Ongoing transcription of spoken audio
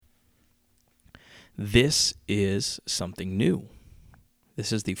This is something new.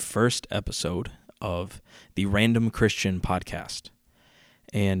 This is the first episode of the Random Christian podcast.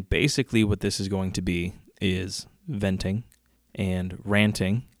 And basically what this is going to be is venting and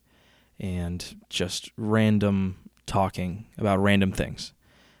ranting and just random talking about random things.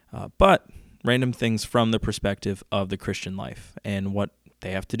 But random things from the perspective of the Christian life and what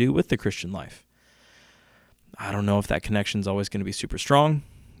they have to do with the Christian life. I don't know if that connection is always going to be super strong,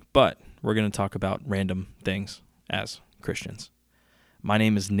 but we're going to talk about random things as Christians. My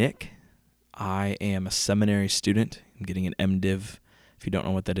name is Nick. I am a seminary student. I'm getting an MDiv. If you don't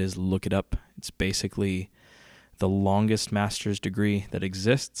know what that is, look it up. It's basically the longest master's degree that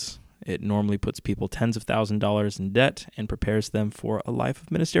exists. It normally puts people tens of thousands of dollars in debt and prepares them for a life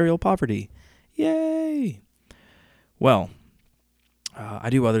of ministerial poverty. Yay! Well, I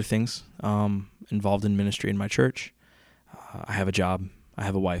do other things involved in ministry in my church. I have a job. I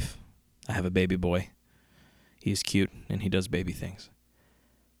have a wife. I have a baby boy. He's cute and he does baby things.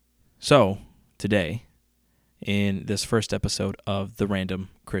 So, today, in this first episode of the Random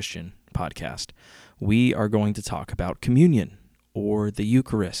Christian podcast, we are going to talk about communion or the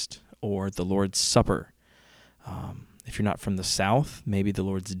Eucharist or the Lord's Supper. If you're not from the South, maybe the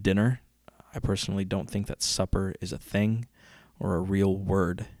Lord's dinner. I personally don't think that supper is a thing or a real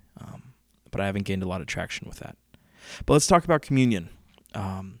word, but I haven't gained a lot of traction with that. But let's talk about communion.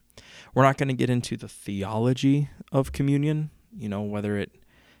 We're not going to get into the theology of communion, whether it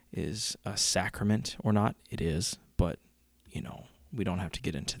is a sacrament or not. It is, but, we don't have to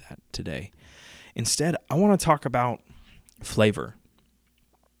get into that today. Instead, I want to talk about flavor.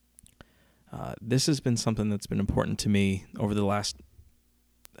 This has been something that's been important to me over the last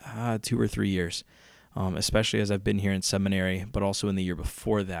 2 or 3 years, especially as I've been here in seminary, but also in the year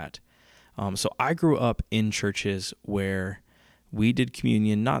before that. So I grew up in churches where we did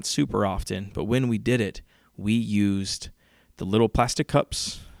communion not super often, but when we did it, we used the little plastic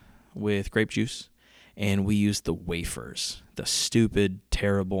cups with grape juice, and we used the wafers, the stupid,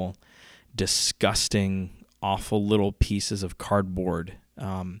 terrible, disgusting, awful little pieces of cardboard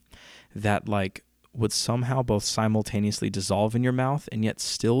that would somehow both simultaneously dissolve in your mouth and yet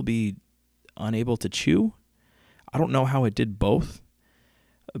still be unable to chew. I don't know how it did both,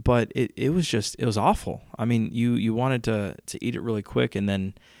 but it was awful. I mean, you wanted to eat it really quick, and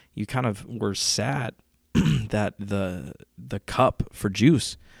then you kind of were sad that the cup for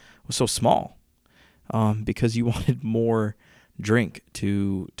juice was so small, because you wanted more drink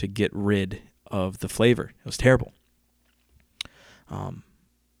to get rid of the flavor. It was terrible.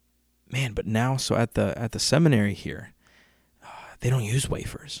 But now, so at the seminary here, they don't use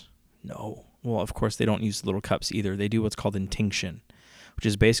wafers. No. Well, of course, they don't use little cups either. They do what's called intinction, which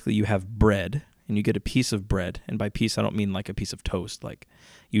is basically you have bread, and you get a piece of bread. And by piece, I don't mean like a piece of toast. Like,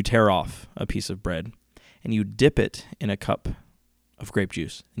 you tear off a piece of bread, and you dip it in a cup of grape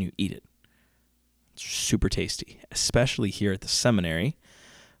juice, and you eat it. It's super tasty, especially here at the seminary,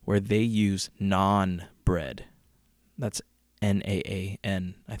 where they use naan bread. That's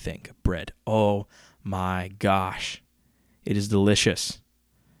Naan, I think, bread. Oh my gosh. It is delicious.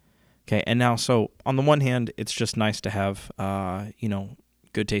 Okay, and now, so on the one hand, it's just nice to have,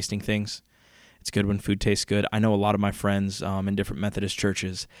 good tasting things. It's good when food tastes good. I know a lot of my friends in different Methodist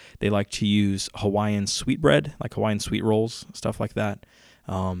churches, they like to use Hawaiian sweetbread, like Hawaiian sweet rolls, stuff like that,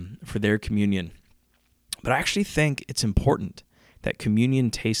 for their communion. But I actually think it's important that communion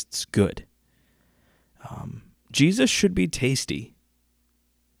tastes good. Jesus should be tasty.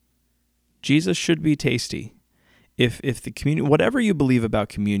 Jesus should be tasty. If the communion, whatever you believe about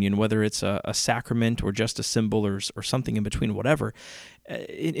communion, whether it's a sacrament or just a symbol or something in between, whatever,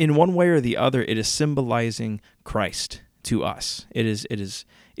 in one way or the other, it is symbolizing Christ to us. It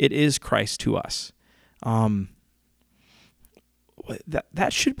is Christ to us. That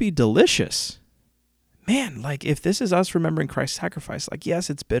should be delicious. Man, if this is us remembering Christ's sacrifice, yes,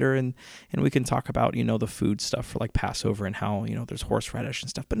 it's bitter, and we can talk about, the food stuff for Passover and how, there's horseradish and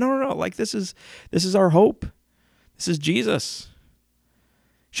stuff. But no, this is our hope. This is Jesus.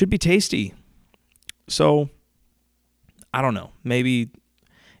 Should be tasty. So, I don't know. Maybe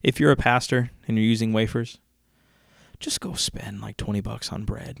if you're a pastor and you're using wafers, just go spend $20 on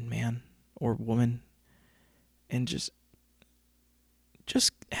bread, man, or woman, and just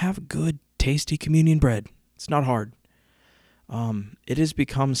have good, tasty communion bread. It's not hard. It has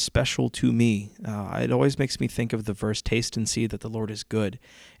become special to me. It always makes me think of the verse, taste and see that the Lord is good.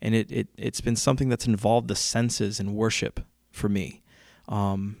 And it's been something that's involved the senses in worship for me.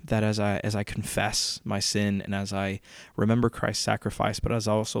 That as I confess my sin and as I remember Christ's sacrifice, but as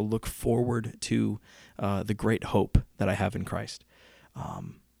I also look forward to the great hope that I have in Christ.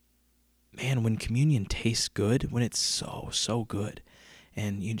 man, when communion tastes good, when it's so, so good,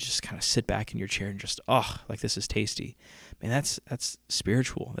 and you just kind of sit back in your chair and just, like this is tasty. Man, that's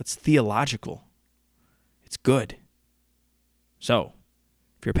spiritual. That's theological. It's good. So,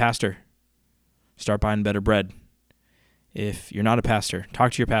 if you're a pastor, start buying better bread. If you're not a pastor,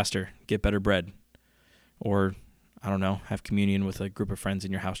 talk to your pastor, get better bread. Or, I don't know, have communion with a group of friends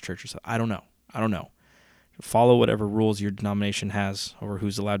in your house church or something. I don't know. Follow whatever rules your denomination has over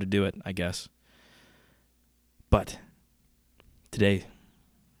who's allowed to do it, I guess. But today,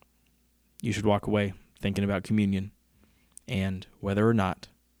 you should walk away thinking about communion and whether or not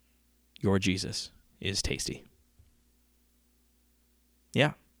your Jesus is tasty.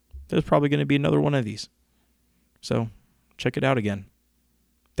 Yeah, there's probably going to be another one of these. So check it out again.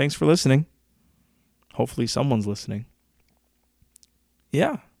 Thanks for listening. Hopefully someone's listening.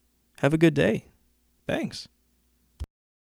 Yeah, have a good day. Thanks.